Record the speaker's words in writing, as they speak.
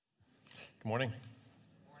Good morning.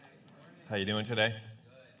 How you doing today?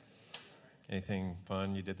 Anything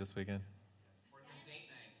fun you did this weekend?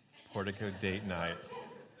 Portico date night.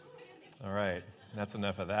 All right, that's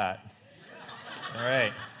enough of that. All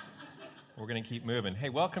right, we're going to keep moving. Hey,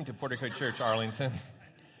 welcome to Portico Church, Arlington.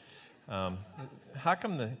 How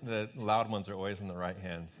come the loud ones are always on the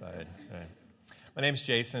right-hand side? My name's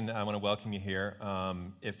Jason. I want to welcome you here.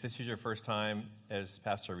 If this is your first time, as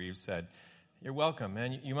Pastor Reeves said, you're welcome,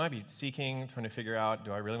 man. You might be seeking, trying to figure out,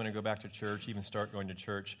 do I really want to go back to church, even start going to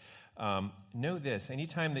church? Know this,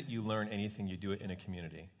 anytime that you learn anything, you do it in a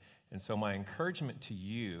community. And so my encouragement to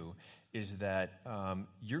you is that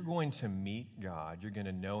you're going to meet God, you're going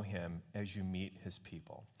to know Him as you meet His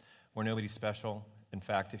people. We're nobody special. In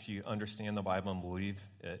fact, if you understand the Bible and believe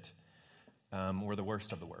it, we're the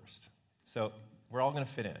worst of the worst. So we're all going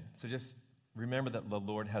to fit in. So just remember that the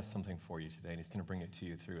Lord has something for you today, and He's going to bring it to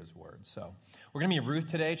you through His Word. So we're going to be in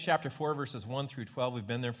Ruth today, chapter 4, verses 1 through 12. We've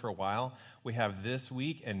been there for a while. We have this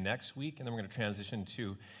week and next week, and then we're going to transition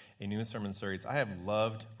to a new sermon series. I have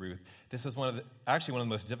loved Ruth. This is one of the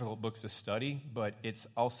most difficult books to study, but it's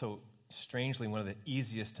also strangely one of the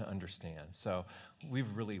easiest to understand. So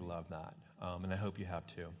we've really loved that, and I hope you have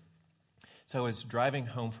too. So I was driving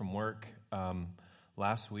home from work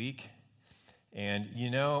last week, and you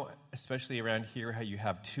know, especially around here, how you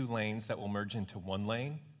have two lanes that will merge into one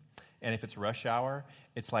lane. And if it's rush hour,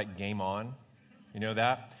 it's like game on. You know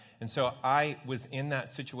that? And so I was in that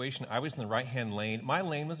situation. I was in the right-hand lane. My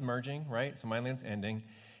lane was merging, right? So my lane's ending.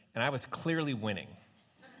 And I was clearly winning.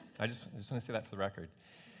 I just want to say that for the record.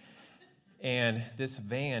 And this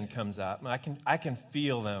van comes up. And I can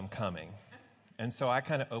feel them coming. And so I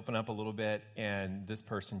kind of open up a little bit, and this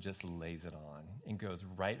person just lays it on and goes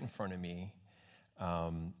right in front of me.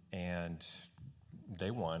 And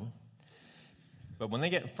they won. But when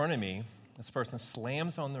they get in front of me, this person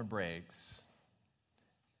slams on their brakes,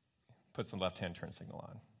 puts the left-hand turn signal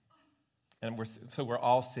on. And we're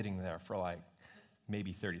all sitting there for like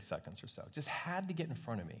maybe 30 seconds or so. Just had to get in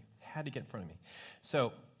front of me.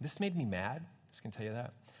 So this made me mad. I'm just going to tell you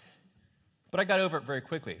that. But I got over it very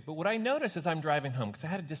quickly. But what I noticed as I'm driving home, because I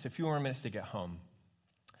had just a few more minutes to get home,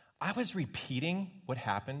 I was repeating what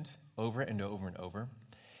happened over and over and over.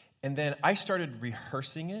 And then I started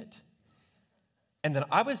rehearsing it. And then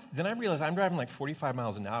I realized I'm driving like 45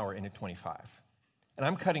 miles an hour into 25. And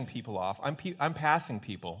I'm cutting people off. I'm passing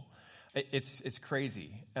people. It's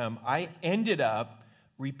crazy. I ended up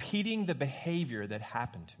repeating the behavior that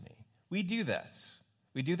happened to me. We do this.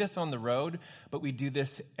 We do this on the road, but we do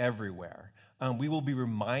this everywhere. We will be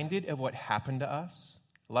reminded of what happened to us.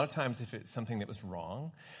 A lot of times, if it's something that was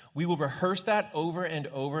wrong, we will rehearse that over and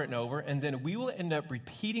over and over, and then we will end up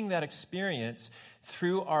repeating that experience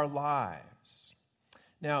through our lives.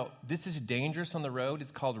 Now, this is dangerous on the road.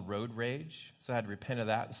 It's called road rage, so I had to repent of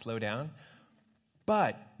that and slow down.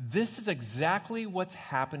 But this is exactly what's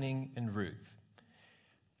happening in Ruth.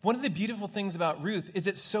 One of the beautiful things about Ruth is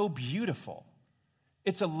it's so beautiful.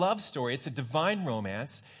 It's a love story. It's a divine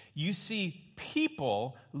romance. You see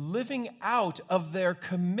people living out of their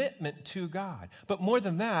commitment to God. But more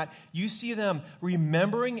than that, you see them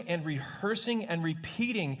remembering and rehearsing and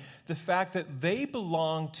repeating the fact that they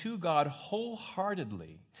belong to God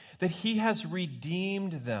wholeheartedly, that He has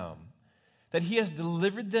redeemed them, that He has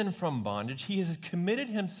delivered them from bondage. He has committed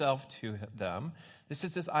Himself to them. This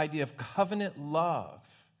is this idea of covenant love.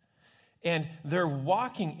 And they're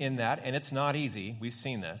walking in that, and it's not easy. We've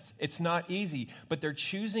seen this. It's not easy, but they're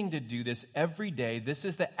choosing to do this every day. This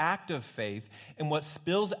is the act of faith, and what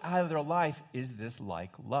spills out of their life is this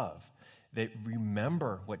like love. They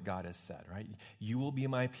remember what God has said, right? You will be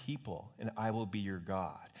my people, and I will be your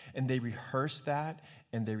God. And they rehearse that,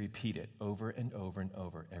 and they repeat it over and over and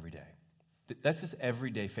over every day. That's just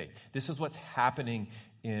everyday faith. This is what's happening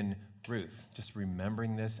in Ruth, just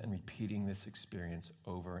remembering this and repeating this experience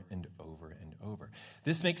over and over and over.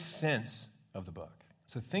 This makes sense of the book.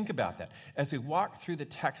 So think about that. As we walk through the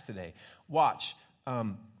text today, watch.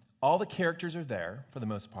 All the characters are there for the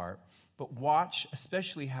most part, but watch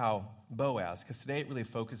especially how Boaz, because today it really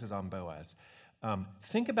focuses on Boaz.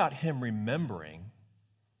 Think about him remembering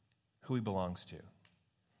who he belongs to.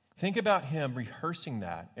 Think about him rehearsing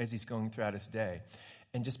that as he's going throughout his day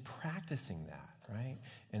and just practicing that, right?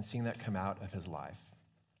 And seeing that come out of his life.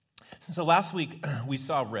 So last week, we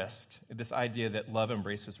saw risk, this idea that love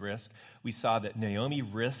embraces risk. We saw that Naomi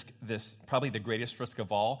risked this, probably the greatest risk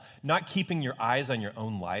of all, not keeping your eyes on your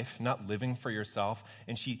own life, not living for yourself.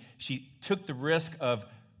 And she took the risk of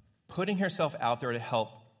putting herself out there to help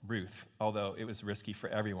Ruth, although it was risky for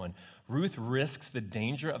everyone. Ruth risks the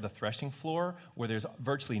danger of the threshing floor where there's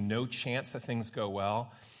virtually no chance that things go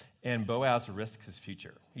well. and Boaz risks his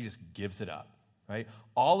future. He just gives it up, right?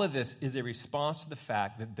 All of this is a response to the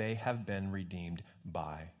fact that they have been redeemed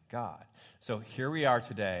by God. So here we are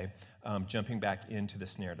today, jumping back into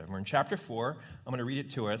this narrative. We're in chapter 4. I'm going to read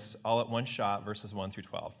it to us all at one shot, verses 1 through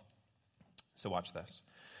 12. So watch this.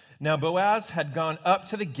 Now Boaz had gone up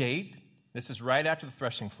to the gate. This is right after the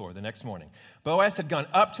threshing floor, the next morning. Boaz had gone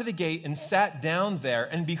up to the gate and sat down there,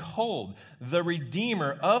 and behold, the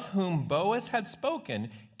Redeemer of whom Boaz had spoken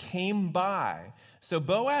came by. So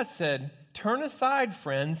Boaz said, "Turn aside,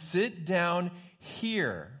 friend, sit down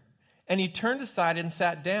here." And he turned aside and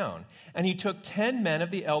sat down. And he took 10 men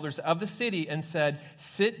of the elders of the city and said,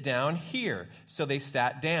 "Sit down here." So they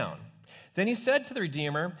sat down. Then he said to the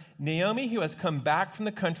Redeemer, "Naomi, who has come back from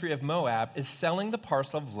the country of Moab, is selling the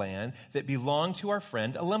parcel of land that belonged to our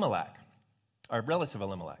friend Elimelech, our relative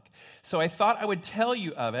Elimelech. So I thought I would tell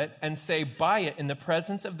you of it and say, buy it in the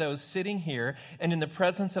presence of those sitting here and in the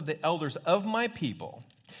presence of the elders of my people.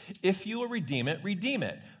 If you will redeem it, redeem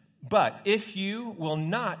it. But if you will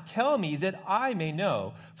not, tell me that I may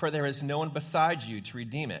know, for there is no one beside you to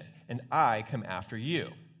redeem it, and I come after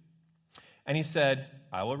you." And he said,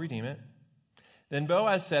 "I will redeem it." Then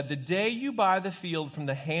Boaz said, "The day you buy the field from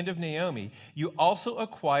the hand of Naomi, you also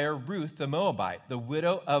acquire Ruth the Moabite, the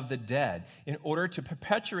widow of the dead, in order to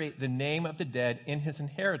perpetuate the name of the dead in his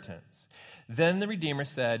inheritance." Then the Redeemer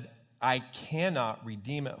said, "I cannot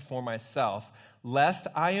redeem it for myself, lest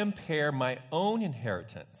I impair my own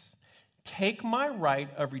inheritance. Take my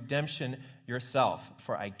right of redemption yourself,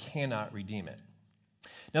 for I cannot redeem it."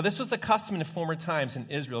 Now this was the custom in former times in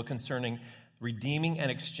Israel concerning redeeming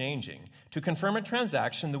and exchanging. To confirm a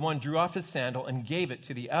transaction, the one drew off his sandal and gave it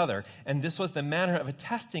to the other, and this was the manner of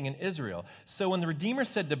attesting in Israel. So when the Redeemer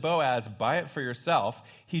said to Boaz, "Buy it for yourself,"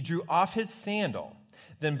 he drew off his sandal.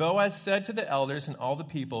 Then Boaz said to the elders and all the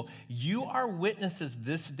people, "You are witnesses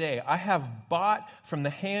this day. I have bought from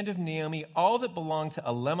the hand of Naomi all that belonged to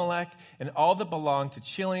Elimelech and all that belonged to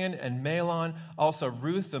Chilion and Mahlon. Also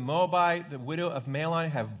Ruth the Moabite, the widow of Mahlon, I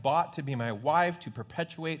have bought to be my wife to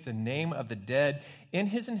perpetuate the name of the dead in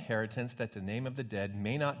his inheritance, that the name of the dead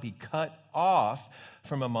may not be cut off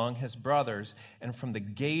from among his brothers and from the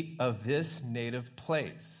gate of this native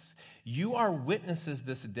place. You are witnesses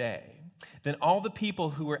this day." Then all the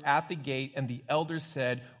people who were at the gate and the elders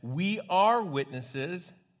said, "We are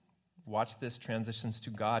witnesses." Watch this, transitions to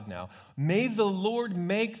God now. "May the Lord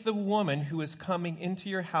make the woman who is coming into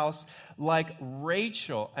your house like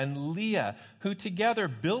Rachel and Leah, who together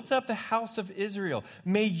built up the house of Israel.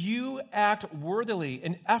 May you act worthily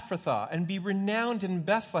in Ephrathah and be renowned in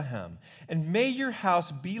Bethlehem. And may your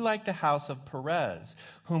house be like the house of Perez,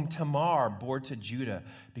 whom Tamar bore to Judah,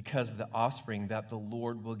 because of the offspring that the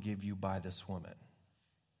Lord will give you by this woman."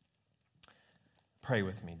 Pray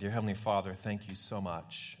with me. Dear Heavenly Father, thank you so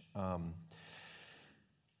much.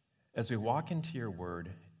 As we walk into your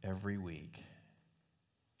word every week,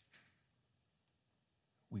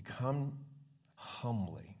 we come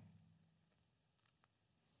humbly.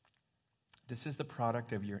 This is the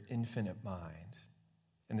product of your infinite mind.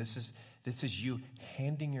 And this is you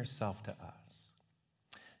handing yourself to us.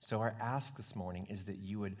 So our ask this morning is that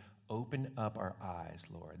you would open up our eyes,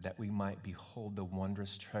 Lord, that we might behold the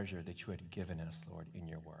wondrous treasure that you had given us, Lord, in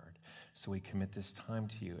your word. So we commit this time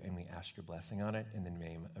to you, and we ask your blessing on it in the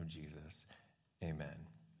name of Jesus. Amen.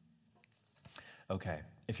 Okay,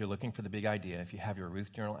 if you're looking for the big idea, if you have your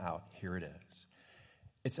Ruth journal out, here it is.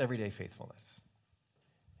 It's everyday faithfulness.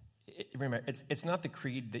 Remember, it's not the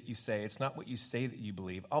creed that you say. It's not what you say that you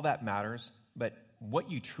believe. All that matters, but what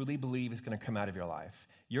you truly believe is going to come out of your life.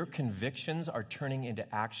 Your convictions are turning into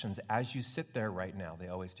actions as you sit there right now. They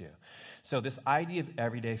always do. So this idea of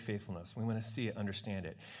everyday faithfulness, we want to see it, understand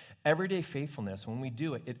it. Everyday faithfulness, when we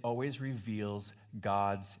do it, it always reveals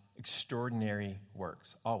God's extraordinary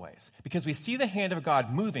works, always. Because we see the hand of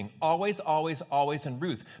God moving, always, always, always in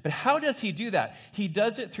Ruth. But how does he do that? He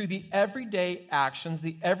does it through the everyday actions,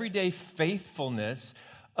 the everyday faithfulness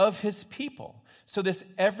of his people. So this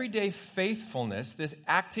everyday faithfulness, this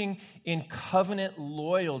acting in covenant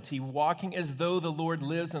loyalty, walking as though the Lord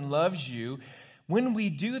lives and loves you, when we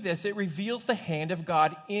do this, it reveals the hand of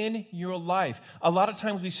God in your life. A lot of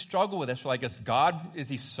times we struggle with this. We're like, is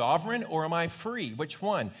he sovereign or am I free? Which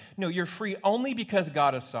one? No, you're free only because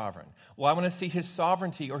God is sovereign. Well, I want to see his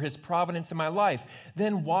sovereignty or his providence in my life.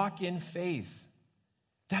 Then walk in faith.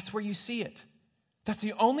 That's where you see it. That's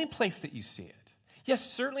the only place that you see it. Yes,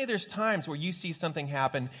 certainly there's times where you see something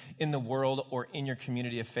happen in the world or in your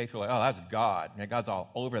community of faith. You're like, oh, that's God. God's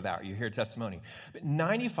all over that. You hear testimony. But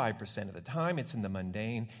 95% of the time, it's in the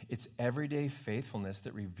mundane. It's everyday faithfulness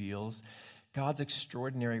that reveals God's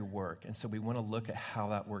extraordinary work. And so we want to look at how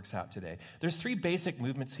that works out today. There's three basic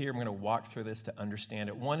movements here. I'm going to walk through this to understand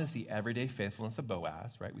it. One is the everyday faithfulness of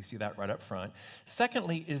Boaz, right? We see that right up front.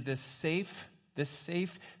 Secondly is this safe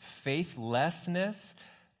faithlessness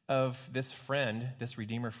of this friend, this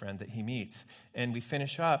Redeemer friend that he meets. And we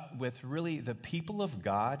finish up with really the people of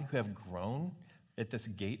God who have grown at this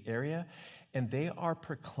gate area, and they are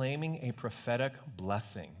proclaiming a prophetic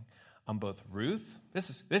blessing on both Ruth. This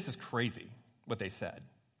is crazy what they said.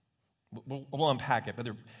 We'll unpack it, but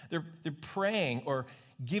they're praying or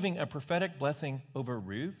giving a prophetic blessing over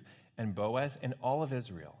Ruth and Boaz and all of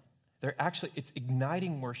Israel. It's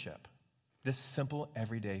igniting worship. This simple,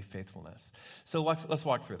 everyday faithfulness. So let's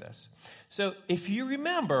walk through this. So if you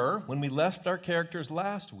remember, when we left our characters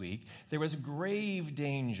last week, there was grave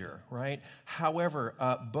danger, right? However,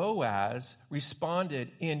 Boaz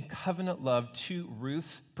responded in covenant love to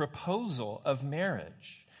Ruth's proposal of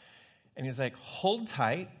marriage. And he's like, hold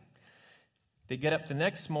tight. They get up the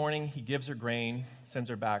next morning. He gives her grain, sends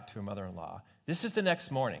her back to her mother-in-law. This is the next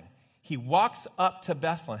morning. He walks up to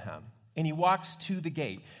Bethlehem. And he walks to the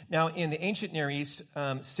gate. Now, in the ancient Near East,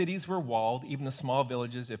 cities were walled. Even the small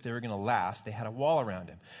villages, if they were going to last, they had a wall around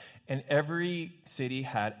them. And every city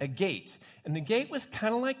had a gate. And the gate was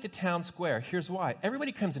kind of like the town square. Here's why.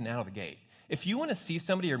 Everybody comes in and out of the gate. If you want to see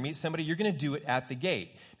somebody or meet somebody, you're going to do it at the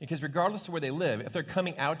gate. Because regardless of where they live, if they're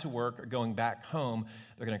coming out to work or going back home,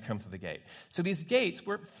 they're going to come through the gate. So these gates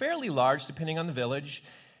were fairly large, depending on the village.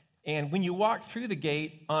 And when you walk through the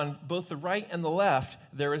gate, on both the right and the left,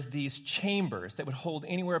 there was these chambers that would hold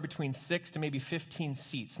anywhere between 6 to maybe 15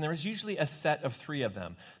 seats. And there was usually a set of 3 of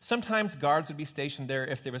them. Sometimes guards would be stationed there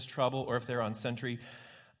if there was trouble or if they were on sentry.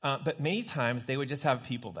 But many times they would just have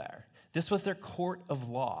people there. This was their court of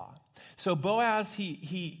law. So Boaz,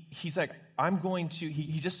 he's like,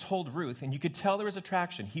 he just told Ruth, and you could tell there was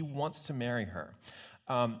attraction. He wants to marry her.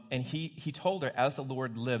 And he told her, as the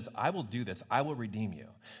Lord lives, I will do this. I will redeem you.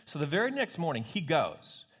 So the very next morning, he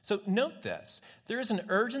goes. So note this. There is an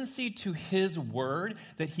urgency to his word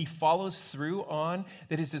that he follows through on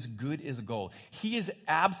that is as good as gold. He is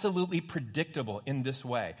absolutely predictable in this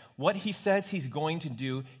way. What he says he's going to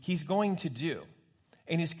do, he's going to do.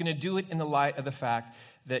 And he's going to do it in the light of the fact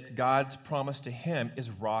that God's promise to him is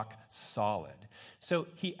rock solid. So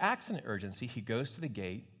he acts in urgency. He goes to the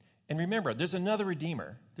gate. And remember, there's another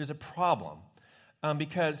redeemer. There's a problem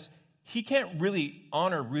because he can't really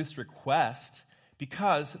honor Ruth's request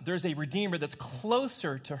because there's a redeemer that's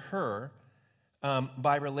closer to her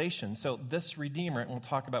by relation. So this redeemer, and we'll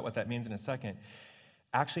talk about what that means in a second,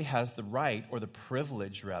 actually has the right, or the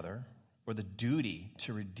privilege rather, or the duty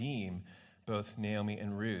to redeem both Naomi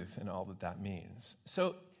and Ruth and all that means.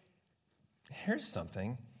 So here's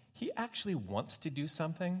something. He actually wants to do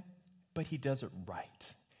something, but he does it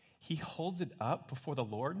right. He holds it up before the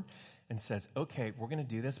Lord and says, okay, we're going to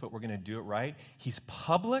do this, but we're going to do it right. He's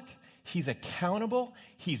public. He's accountable.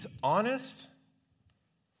 He's honest.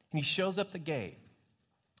 And he shows up the gate.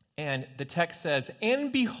 And the text says,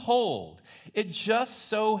 and behold, it just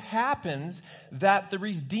so happens that the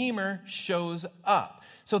Redeemer shows up.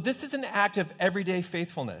 So this is an act of everyday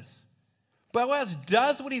faithfulness. Boaz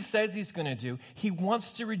does what he says he's going to do. He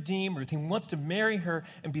wants to redeem Ruth. He wants to marry her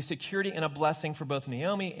and be security and a blessing for both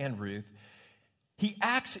Naomi and Ruth. He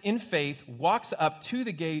acts in faith, walks up to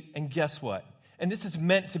the gate, and guess what? And this is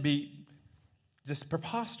meant to be just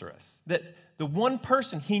preposterous, that the one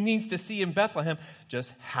person he needs to see in Bethlehem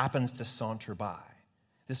just happens to saunter by,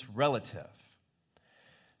 this relative.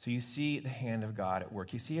 So you see the hand of God at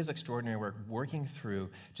work. You see his extraordinary work working through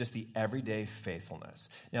just the everyday faithfulness.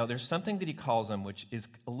 Now, there's something that he calls them which is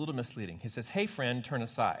a little misleading. He says, hey, friend, turn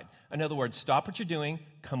aside. In other words, stop what you're doing,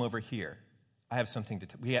 come over here. I have something to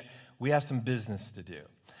we have some business to do.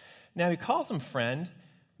 Now, he calls him friend,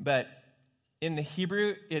 but in the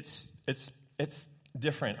Hebrew, it's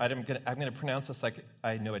different. I'm going to pronounce this like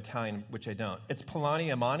I know Italian, which I don't. It's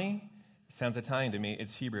Polani Amani. It sounds Italian to me.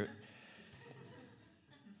 It's Hebrew.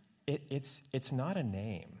 It's not a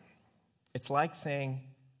name. It's like saying,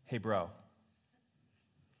 hey, bro.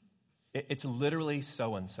 It's literally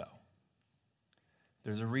so-and-so.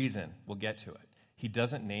 There's a reason. We'll get to it. He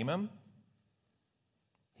doesn't name him.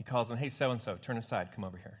 He calls him, hey, so-and-so, turn aside, come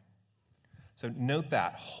over here. So note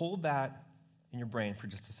that. Hold that in your brain for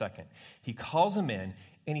just a second. He calls him in,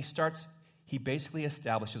 and he basically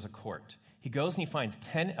establishes a court. He goes and he finds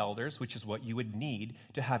 10 elders, which is what you would need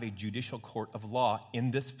to have a judicial court of law in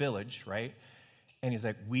this village, right? And he's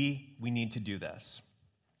like, we need to do this.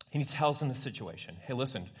 And he tells them the situation. Hey,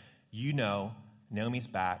 listen, you know Naomi's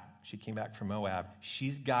back. She came back from Moab.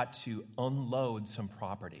 She's got to unload some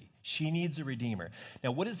property. She needs a redeemer.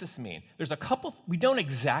 Now, what does this mean? There's a couple, we don't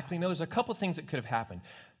exactly know. There's a couple things that could have happened.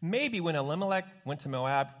 Maybe when Elimelech went to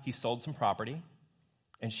Moab, he sold some property,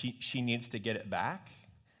 and she needs to get it back.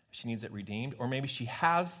 She needs it redeemed. Or maybe she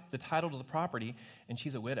has the title to the property, and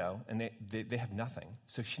she's a widow, and they have nothing,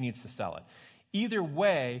 so she needs to sell it. Either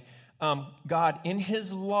way, God, in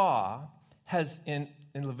his law, has, in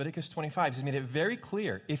Leviticus 25, he's made it very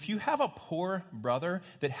clear. If you have a poor brother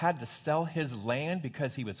that had to sell his land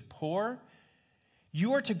because he was poor,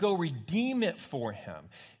 you are to go redeem it for him.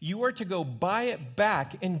 You are to go buy it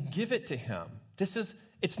back and give it to him.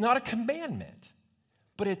 It's not a commandment,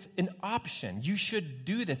 but it's an option. You should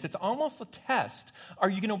do this. It's almost a test. Are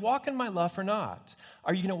you going to walk in my love or not?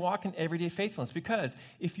 Are you going to walk in everyday faithfulness? Because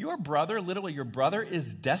if your brother, literally your brother,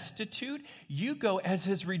 is destitute, you go as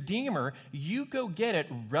his redeemer, you go get it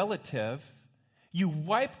relative. You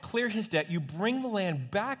wipe clear his debt. You bring the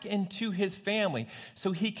land back into his family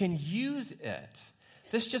so he can use it.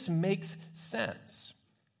 This just makes sense.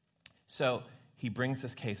 So he brings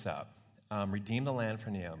this case up. Redeem the land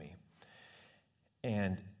for Naomi.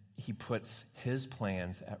 And he puts his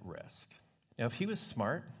plans at risk. Now, if he was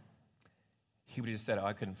smart, he would have just said,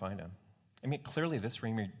 I couldn't find him. I mean, clearly this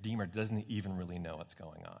redeemer doesn't even really know what's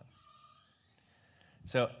going on.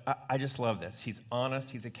 So I just love this. He's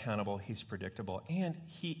honest, he's accountable, he's predictable, and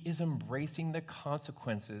he is embracing the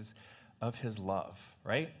consequences of his love,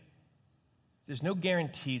 right? There's no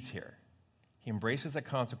guarantees here. He embraces the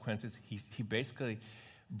consequences. He basically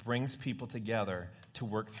brings people together to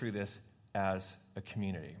work through this as a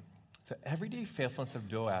community. So everyday faithfulness of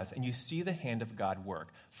Boaz, and you see the hand of God work.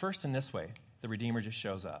 First, in this way, the Redeemer just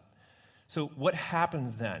shows up. So what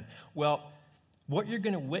happens then? Well, what you're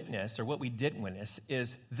going to witness, or what we didn't witness,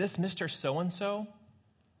 is this Mr. So-and-so,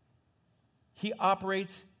 he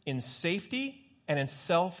operates in safety and in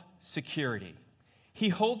self-security. He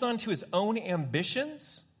holds on to his own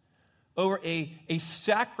ambitions over a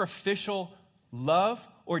sacrificial love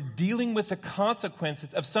or dealing with the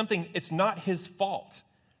consequences of something. It's not his fault.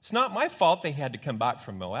 It's not my fault they had to come back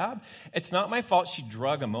from Moab. It's not my fault she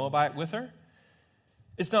drug a Moabite with her.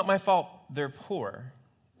 It's not my fault they're poor.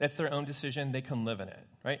 That's their own decision. They can live in it,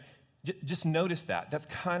 right? Just notice that. That's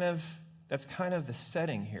kind of the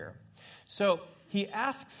setting here. So he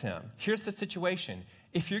asks him, here's the situation.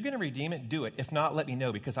 If you're going to redeem it, do it. If not, let me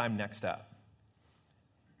know because I'm next up.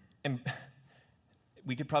 And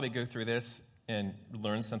we could probably go through this and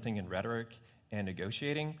learn something in rhetoric and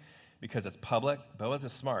negotiating because it's public. Boaz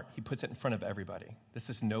is smart. He puts it in front of everybody. This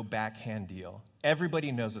is no backhand deal.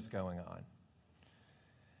 Everybody knows what's going on.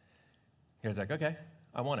 He's like, okay,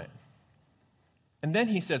 I want it. And then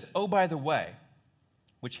he says, oh, by the way,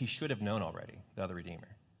 which he should have known already, the other Redeemer.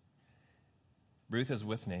 Ruth is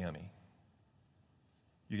with Naomi.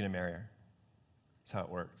 You're going to marry her. That's how it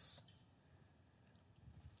works.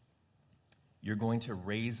 You're going to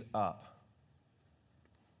raise up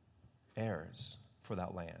heirs for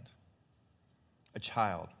that land. A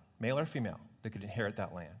child, male or female, that could inherit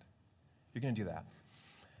that land. You're going to do that.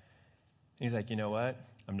 And he's like, you know what?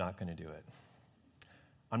 I'm not going to do it.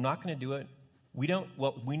 I'm not going to do it. We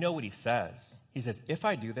know what he says. He says, if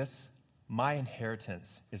I do this, my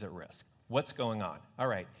inheritance is at risk. What's going on? All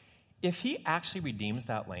right. If he actually redeems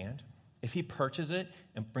that land, if he purchases it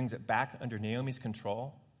and brings it back under Naomi's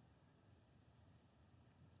control,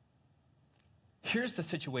 here's the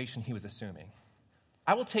situation he was assuming.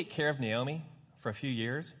 I will take care of Naomi for a few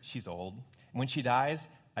years. She's old. And when she dies,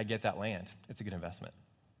 I get that land. It's a good investment.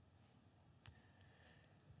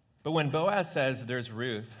 But when Boaz says there's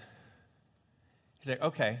Ruth, he's like,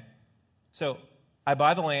 okay, so I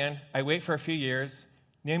buy the land. I wait for a few years.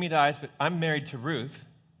 Naomi dies, but I'm married to Ruth,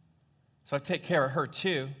 so I take care of her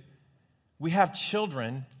too. We have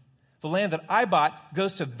children. The land that I bought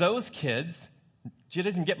goes to those kids. She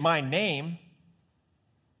doesn't get my name.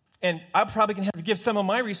 And I'm probably going to have to give some of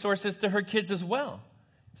my resources to her kids as well.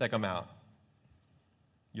 It's like, I'm out.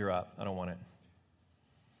 You're up. I don't want it.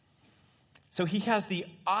 So he has the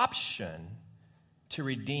option to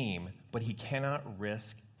redeem, but he cannot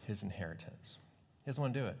risk his inheritance. He doesn't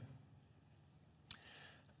want to do it.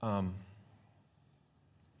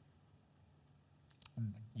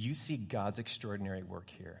 You see God's extraordinary work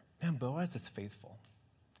here. Man, Boaz is faithful.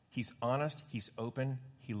 He's honest. He's open.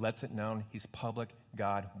 He lets it known. He's public.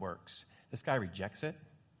 God works. This guy rejects it,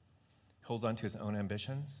 holds on to his own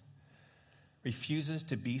ambitions, refuses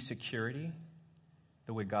to be security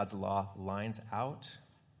the way God's law lines out,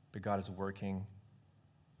 but God is working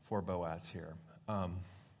for Boaz here. Let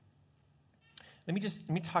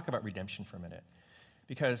me talk about redemption for a minute,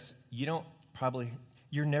 because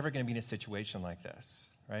you're never going to be in a situation like this,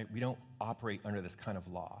 right? We don't operate under this kind of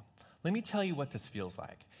law. Let me tell you what this feels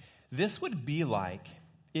like. This would be like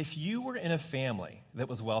if you were in a family that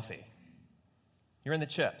was wealthy. You're in the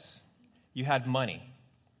chips. You had money,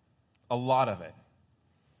 a lot of it,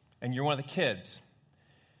 and you're one of the kids,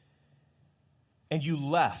 and you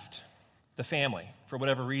left the family for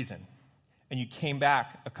whatever reason, and you came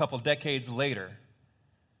back a couple decades later,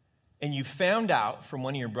 and you found out from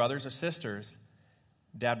one of your brothers or sisters,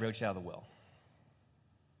 Dad wrote you out of the will.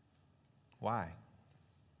 Why?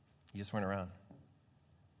 You just weren't around.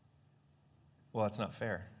 Well, that's not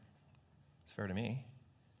fair. It's fair to me.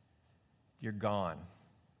 You're gone.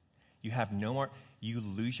 You have no more. You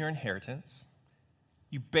lose your inheritance.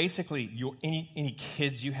 You basically, any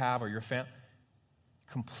kids you have or your family,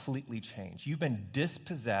 completely change. You've been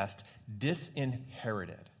dispossessed,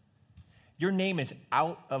 disinherited. Your name is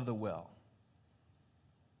out of the will.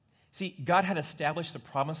 See, God had established the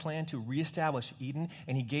promised land to reestablish Eden,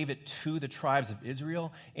 and he gave it to the tribes of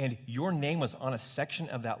Israel, and your name was on a section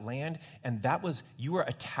of that land, and you were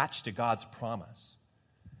attached to God's promise.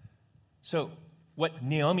 So what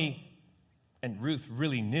Naomi and Ruth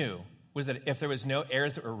really knew was that if there was no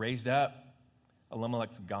heirs that were raised up,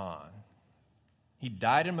 Elimelech's gone. He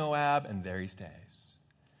died in Moab, and there he stays.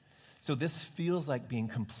 So this feels like being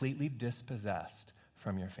completely dispossessed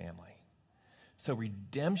from your family. So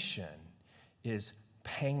redemption is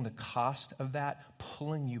paying the cost of that,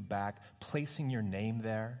 pulling you back, placing your name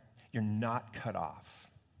there. You're not cut off.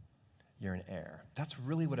 You're an heir. That's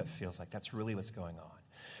really what it feels like. That's really what's going on.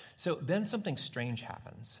 So then something strange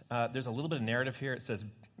happens. There's a little bit of narrative here. It says,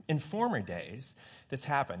 in former days, this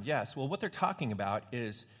happened. Yes, well, what they're talking about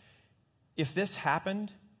is if this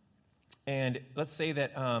happened, and let's say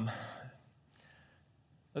that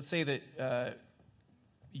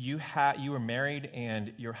you were married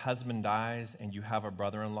and your husband dies and you have a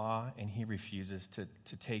brother-in-law and he refuses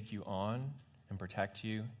to take you on and protect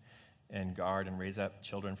you and guard and raise up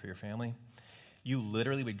children for your family, you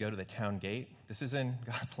literally would go to the town gate. This is in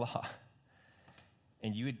God's law.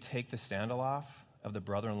 And you would take the sandal off of the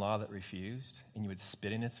brother-in-law that refused and you would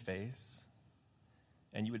spit in his face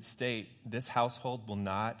and you would state, this household will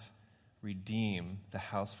not redeem the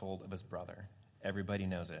household of his brother. Everybody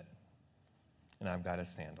knows it. And I've got a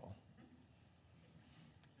sandal.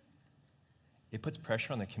 It puts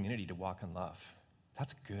pressure on the community to walk in love.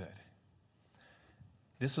 That's good.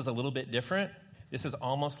 This was a little bit different. This is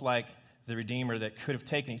almost like the Redeemer that could have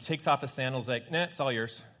taken. He takes off his sandals like, nah, it's all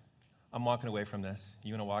yours. I'm walking away from this.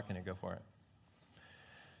 You want to walk in it, go for it.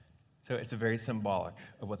 So it's very symbolic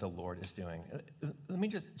of what the Lord is doing. Let me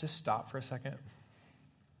just stop for a second.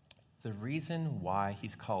 The reason why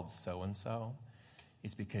he's called so-and-so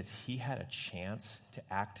is because he had a chance to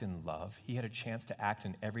act in love. He had a chance to act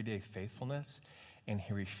in everyday faithfulness, and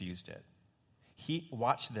he refused it.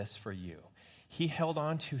 Watch this for you. He held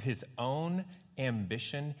on to his own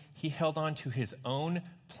ambition. He held on to his own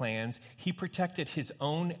plans. He protected his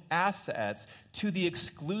own assets to the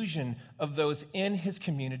exclusion of those in his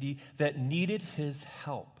community that needed his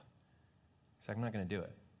help. He's like, I'm not going to do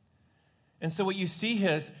it. And so what you see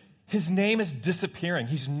is his name is disappearing.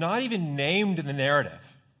 He's not even named in the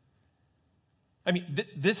narrative. I mean,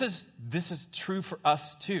 this is true for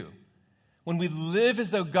us too. When we live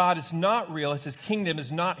as though God is not real, as his kingdom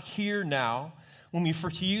is not here now, when we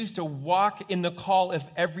refuse to walk in the call of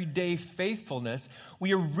everyday faithfulness,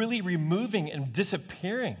 we are really removing and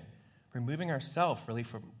disappearing, removing ourselves really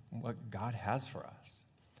from what God has for us.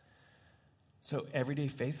 So everyday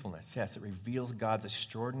faithfulness, yes, it reveals God's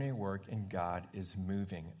extraordinary work, and God is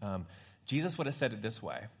moving. Jesus would have said it this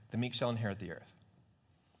way: the meek shall inherit the earth.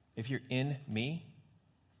 If you're in me,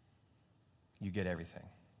 you get everything.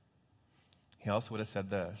 He also would have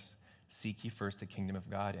said this: seek ye first the kingdom of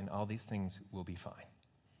God, and all these things will be fine.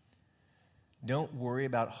 Don't worry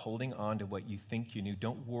about holding on to what you think you knew.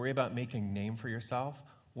 Don't worry about making a name for yourself.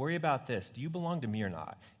 Worry about this: do you belong to me or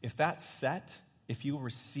not? If that's set, if you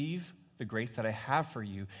receive the grace that I have for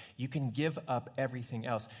you, you can give up everything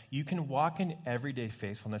else. You can walk in everyday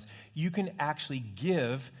faithfulness. You can actually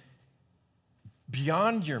give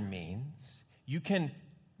beyond your means. You can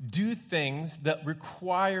do things that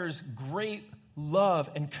requires great love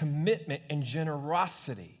and commitment and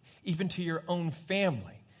generosity, even to your own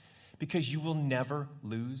family, because you will never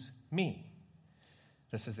lose me.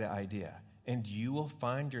 This is the idea. And you will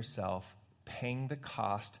find yourself paying the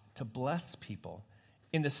cost to bless people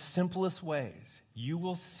in the simplest ways. You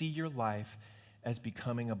will see your life as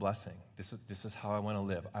becoming a blessing. This is how I want to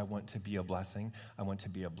live. I want to be a blessing. I want to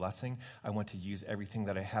be a blessing. I want to use everything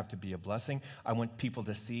that I have to be a blessing. I want people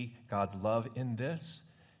to see God's love in this,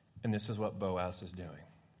 and this is what Boaz is doing.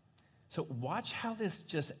 So watch how this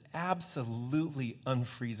just absolutely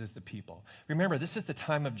unfreezes the people. Remember, this is the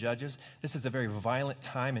time of Judges. This is a very violent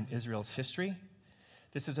time in Israel's history.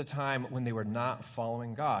 This is a time when they were not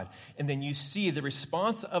following God. And then you see the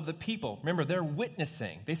response of the people. Remember, they're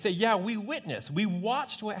witnessing. They say, yeah, we witnessed. We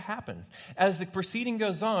watched what happens. As the proceeding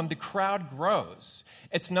goes on, the crowd grows.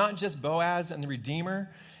 It's not just Boaz and the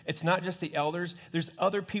Redeemer. It's not just the elders. There's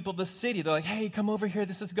other people of the city. They're like, hey, come over here.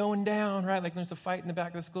 This is going down, right? Like there's a fight in the back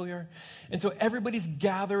of the schoolyard. And so everybody's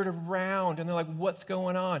gathered around, and they're like, what's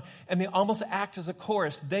going on? And they almost act as a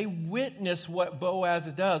chorus. They witness what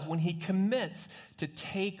Boaz does when he commits to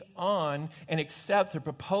take on and accept the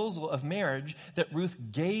proposal of marriage that Ruth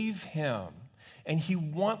gave him. And he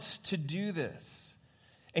wants to do this.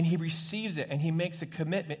 And he receives it, and he makes a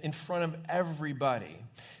commitment in front of everybody.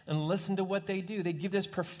 And listen to what they do. They give this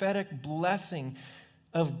prophetic blessing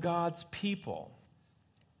of God's people.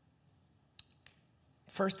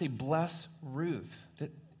 First, they bless Ruth.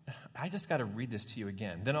 I just got to read this to you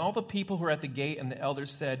again. Then all the people who were at the gate and the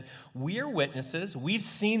elders said, we are witnesses. We've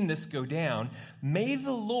seen this go down. May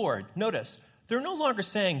the Lord, notice, they're no longer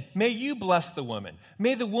saying, may you bless the woman.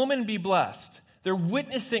 May the woman be blessed. They're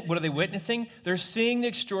witnessing. What are they witnessing? They're seeing the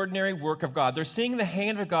extraordinary work of God. They're seeing the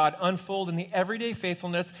hand of God unfold in the everyday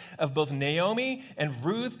faithfulness of both Naomi and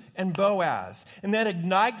Ruth and Boaz. And that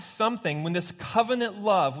ignites something when this covenant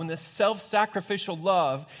love, when this self-sacrificial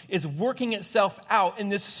love is working itself out in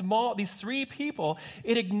these three people,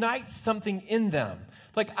 it ignites something in them.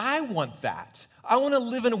 Like, I want that. I want to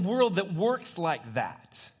live in a world that works like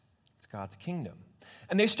that. It's God's kingdom.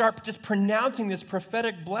 And they start just pronouncing this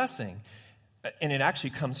prophetic blessing. And it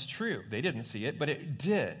actually comes true. They didn't see it, but it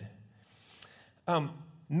did.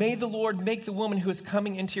 May the Lord make the woman who is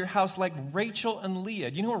coming into your house like Rachel and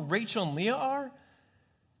Leah. Do you know where Rachel and Leah are?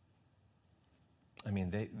 I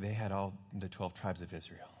mean, they had all the 12 tribes of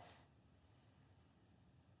Israel.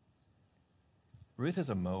 Ruth is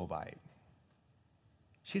a Moabite.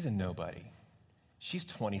 She's a nobody. She's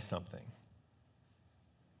 20-something.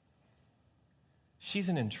 She's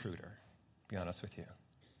an intruder, to be honest with you.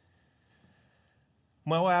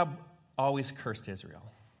 Moab always cursed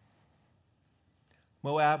Israel.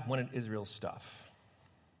 Moab wanted Israel's stuff.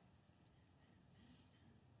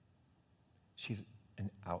 She's an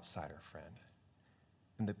outsider, friend.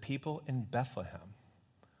 And the people in Bethlehem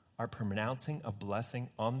are pronouncing a blessing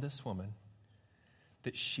on this woman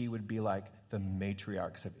that she would be like the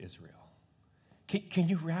matriarchs of Israel. Can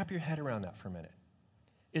you wrap your head around that for a minute?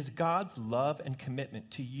 Is God's love and commitment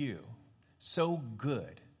to you so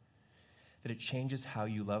good that it changes how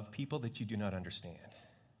you love people that you do not understand?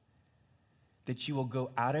 That you will go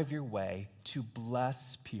out of your way to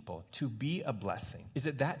bless people, to be a blessing. Is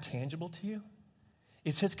it that tangible to you?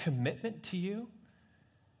 Is his commitment to you,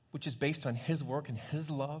 which is based on his work and his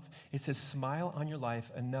love, is his smile on your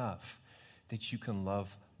life enough that you can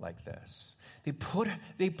love like this? They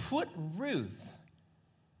put Ruth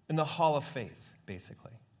in the hall of faith,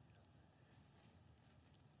 basically.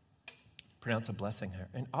 Pronounce a blessing here.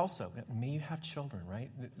 And also, may you have children, right?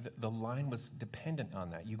 The line was dependent on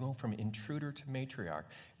that. You go from intruder to matriarch.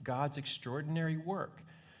 God's extraordinary work,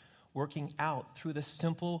 working out through the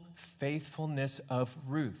simple faithfulness of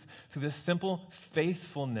Ruth, through the simple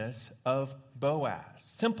faithfulness of Boaz.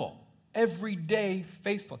 Simple, everyday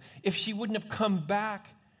faithful. If she wouldn't have come back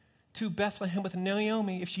to Bethlehem with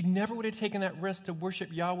Naomi, if she never would have taken that risk to worship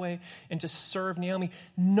Yahweh and to serve Naomi,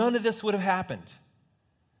 none of this would have happened.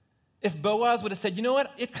 If Boaz would have said, you know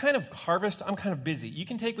what, it's kind of harvest, I'm kind of busy. You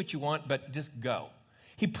can take what you want, but just go.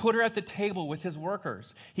 He put her at the table with his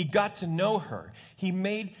workers. He got to know her. He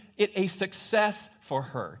made it a success for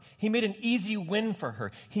her. He made an easy win for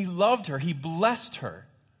her. He loved her. He blessed her.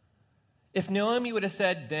 If Naomi would have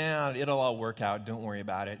said, down, it'll all work out, don't worry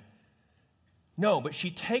about it. No, but she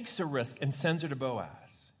takes a risk and sends her to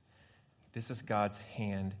Boaz. This is God's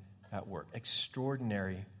hand at work.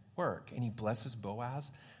 Extraordinary work. And he blesses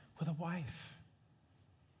Boaz with a wife.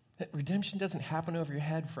 That redemption doesn't happen over your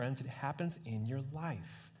head, friends. It happens in your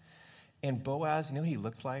life. And Boaz, you know what he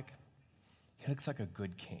looks like? He looks like a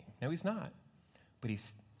good king. No, he's not. But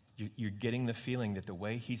you're getting the feeling that the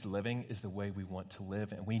way he's living is the way we want to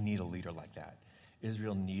live, and we need a leader like that.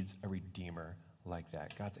 Israel needs a redeemer like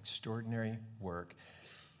that. God's extraordinary work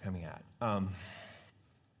coming at.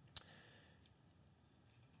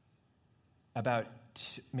 About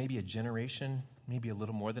maybe a generation, maybe a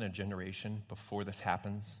little more than a generation before this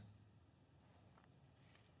happens,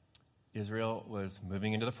 Israel was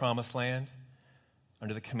moving into the promised land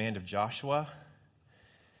under the command of Joshua.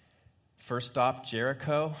 First stop,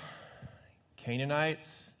 Jericho.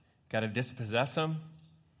 Canaanites, got to dispossess them.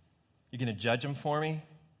 You're going to judge them for me?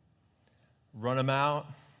 Run them out?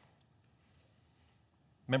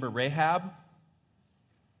 Remember Rahab?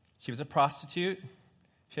 She was a prostitute.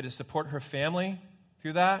 She had to support her family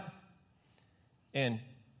through that. And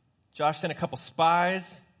Josh sent a couple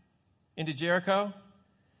spies into Jericho.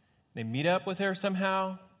 They meet up with her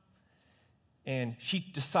somehow. And she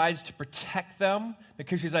decides to protect them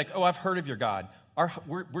because she's like, oh, I've heard of your God.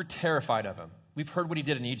 We're terrified of him. We've heard what he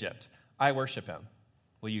did in Egypt. I worship him.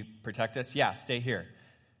 Will you protect us? Yeah, stay here.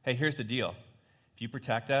 Hey, here's the deal. If you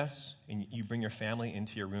protect us and you bring your family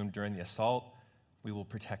into your room during the assault, we will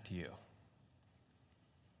protect you.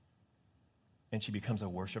 And she becomes a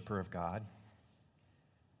worshiper of God.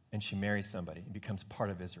 And she marries somebody and becomes part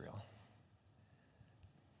of Israel.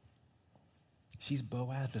 She's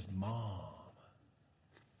Boaz's mom.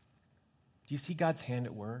 Do you see God's hand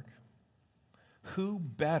at work? Who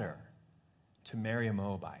better to marry a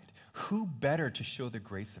Moabite? Who better to show the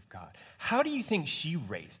grace of God? How do you think she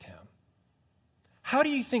raised him? How do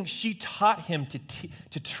you think she taught him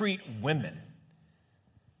to treat women?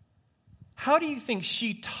 How do you think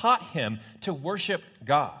she taught him to worship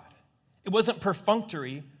God? It wasn't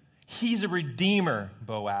perfunctory. He's a redeemer,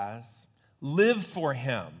 Boaz. Live for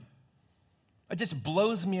him. It just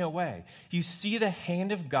blows me away. You see the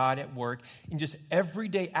hand of God at work in just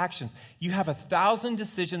everyday actions. You have 1,000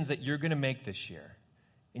 decisions that you're going to make this year,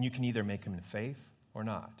 and you can either make them in faith or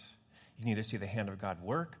not. You can either see the hand of God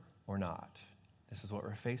work or not. This is what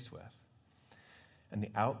we're faced with. And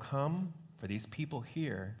the outcome for these people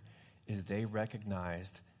here is they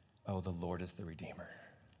recognized, oh, the Lord is the Redeemer.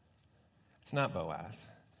 It's not Boaz.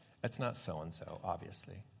 It's not so-and-so,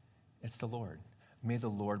 obviously. It's the Lord. May the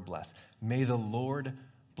Lord bless. May the Lord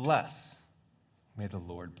bless. May the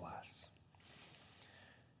Lord bless.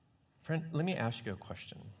 Friend, let me ask you a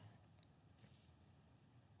question.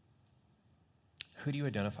 Who do you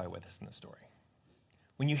identify with in this story?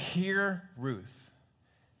 When you hear Ruth,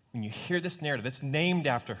 when you hear this narrative, it's named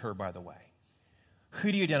after her, by the way,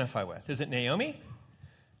 who do you identify with? Is it Naomi?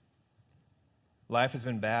 Life has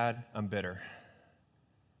been bad, I'm bitter.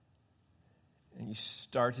 And you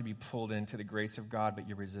start to be pulled into the grace of God, but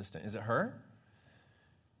you're resistant. Is it her?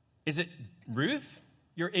 Is it Ruth?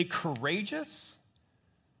 You're a courageous,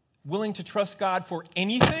 willing to trust God for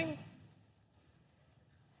anything?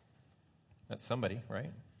 That's somebody,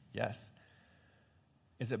 right? Yes.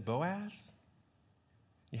 Is it Boaz?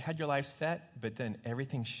 You had your life set, but then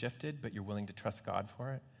everything shifted, but you're willing to trust God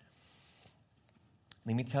for it?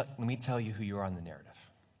 Let me tell you who you are in the narrative.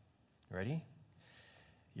 Ready?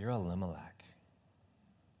 You're Elimelech.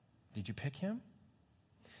 Did you pick him?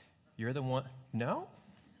 You're the one. No?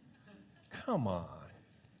 Come on.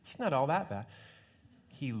 He's not all that bad.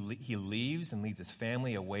 He leaves and leads his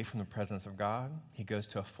family away from the presence of God. He goes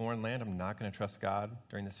to a foreign land. I'm not going to trust God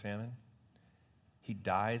during this famine. He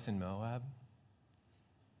dies in Moab,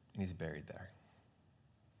 and he's buried there.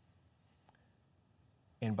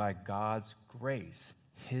 And by God's grace,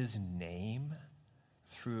 his name,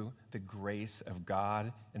 through the grace of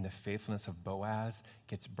God and the faithfulness of Boaz,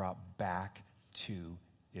 gets brought back to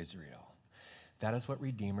Israel. That is what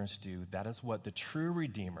redeemers do. That is what the true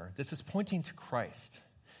Redeemer, this is pointing to Christ.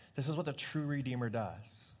 This is what the true Redeemer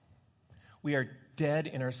does. We are dead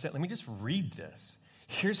in our sin. Let me just read this.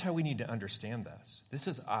 Here's how we need to understand this. This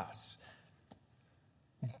is us.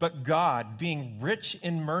 But God, being rich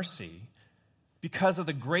in mercy, because of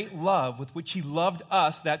the great love with which he loved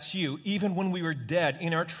us, that's you, even when we were dead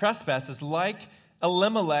in our trespasses, like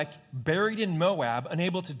Elimelech, buried in Moab,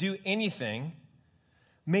 unable to do anything,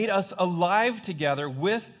 made us alive together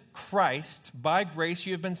with Christ. By grace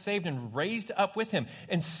you have been saved and raised up with him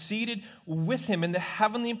and seated with him in the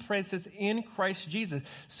heavenly places in Christ Jesus,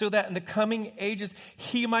 so that in the coming ages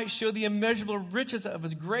he might show the immeasurable riches of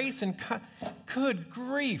his grace and good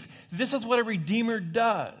grief. This is what a Redeemer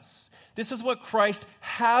does. This is what Christ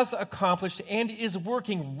has accomplished and is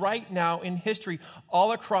working right now in history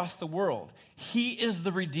all across the world. He is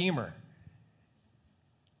the Redeemer.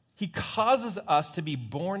 He causes us to be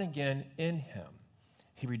born again in him.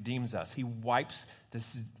 He redeems us. He wipes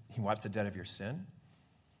the debt of your sin.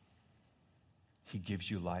 He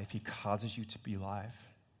gives you life. He causes you to be alive.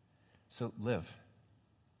 So live.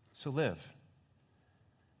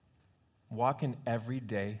 Walk in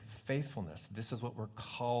everyday faithfulness. This is what we're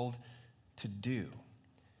called to do.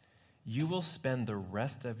 You will spend the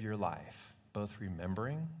rest of your life both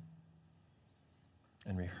remembering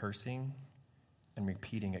and rehearsing and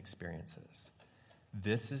repeating experiences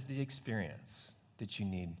This is the experience that you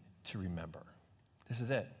need to remember. This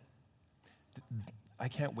is it. I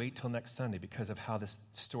can't wait till next Sunday because of how this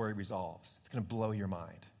story resolves. It's going to blow your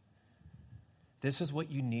mind. This is what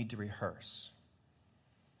you need to rehearse,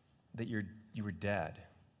 that you were dead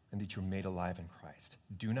and that you were made alive in Christ.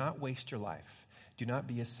 Do not waste your life. Do not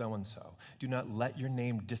be a so-and-so. Do not let your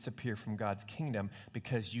name disappear from God's kingdom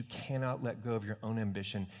because you cannot let go of your own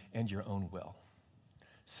ambition and your own will.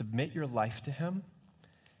 Submit your life to him.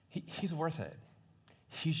 He's worth it.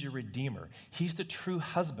 He's your Redeemer. He's the true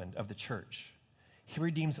husband of the church. He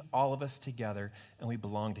redeems all of us together, and we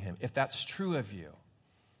belong to him. If that's true of you,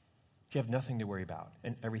 you have nothing to worry about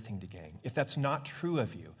and everything to gain. If that's not true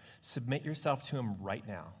of you, submit yourself to him right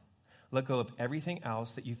now. Let go of everything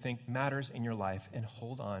else that you think matters in your life and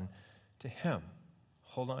hold on to him.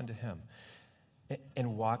 Hold on to him.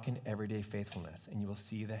 And walk in everyday faithfulness, and you will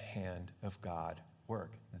see the hand of God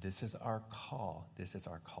work. This is our call. This is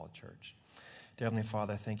our call, church. Dear Heavenly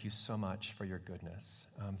Father, thank you so much for your goodness.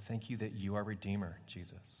 Thank you that you are Redeemer,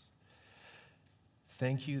 Jesus.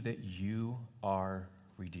 Thank you that you are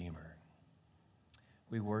Redeemer.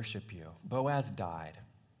 We worship you. Boaz died.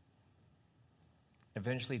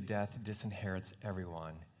 Eventually, death disinherits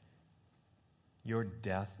everyone. Your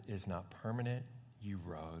death is not permanent. You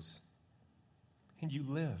rose. And you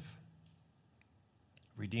live.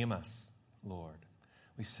 Redeem us, Lord.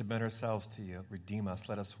 We submit ourselves to you. Redeem us.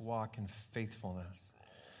 Let us walk in faithfulness.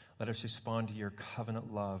 Let us respond to your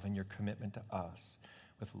covenant love and your commitment to us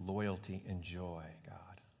with loyalty and joy,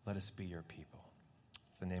 God. Let us be your people.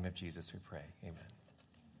 In the name of Jesus we pray. Amen.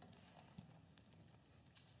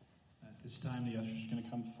 At this time, the usher is going to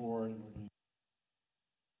come forward and we're going to